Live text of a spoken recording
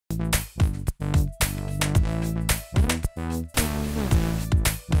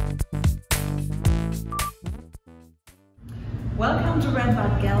Welcome to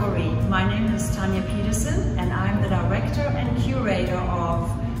Redbud Gallery. My name is Tanya Peterson and I'm the director and curator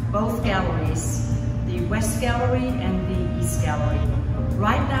of both galleries, the West Gallery and the East Gallery.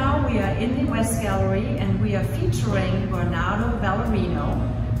 Right now we are in the West Gallery and we are featuring Bernardo Vallarino,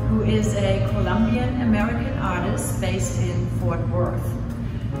 who is a Colombian-American artist based in Fort Worth.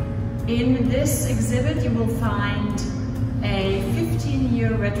 In this exhibit you will find a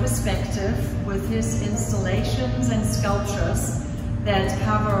 15-year retrospective with his installations and sculptures that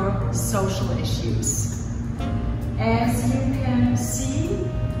cover social issues. As you can see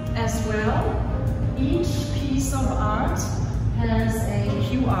as well, each piece of art has a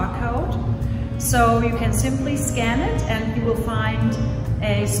QR code, so you can simply scan it and you will find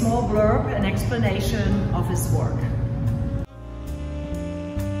a small blurb, an explanation of his work.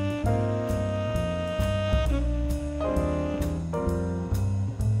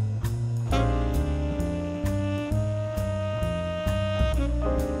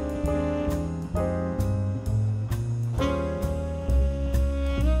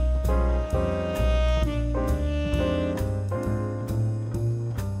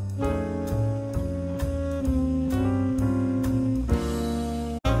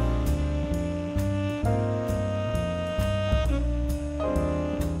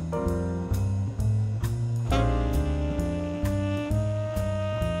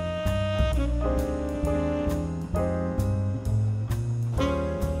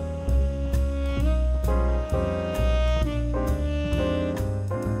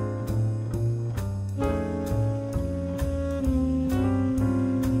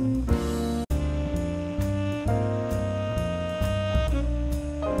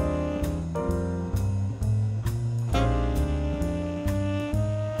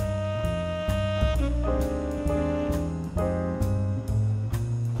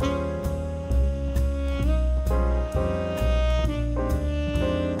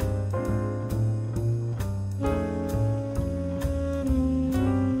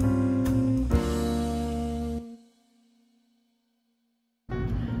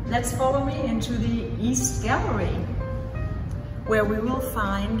 Let's follow me into the East Gallery, where we will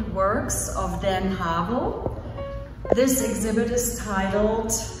find works of Havel. This exhibit is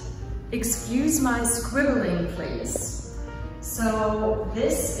titled, "Excuse My Scribbling, Please." So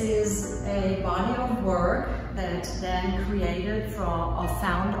this is a body of work that Dan created of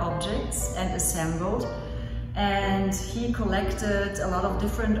found objects and assembled. And he collected a lot of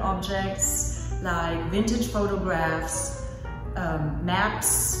different objects like vintage photographs,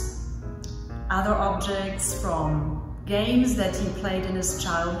 maps, other objects from games that he played in his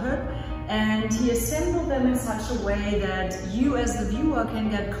childhood, and he assembled them in such a way that you as the viewer can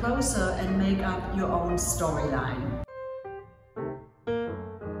get closer and make up your own storyline.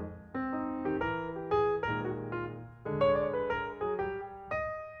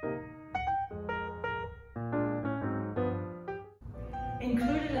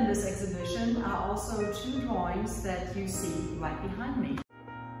 Included in this exhibition are also two drawings that you see right behind me.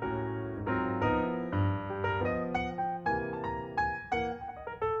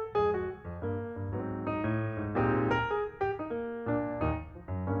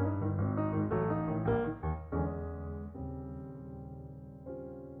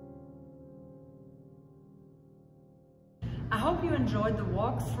 I hope you enjoyed the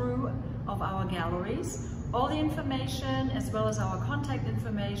walkthrough of our galleries. All the information as well as our contact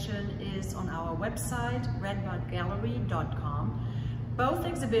information is on our website, redbudgallery.com. Both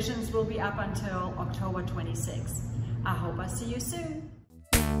exhibitions will be up until October 26th. I hope I see you soon.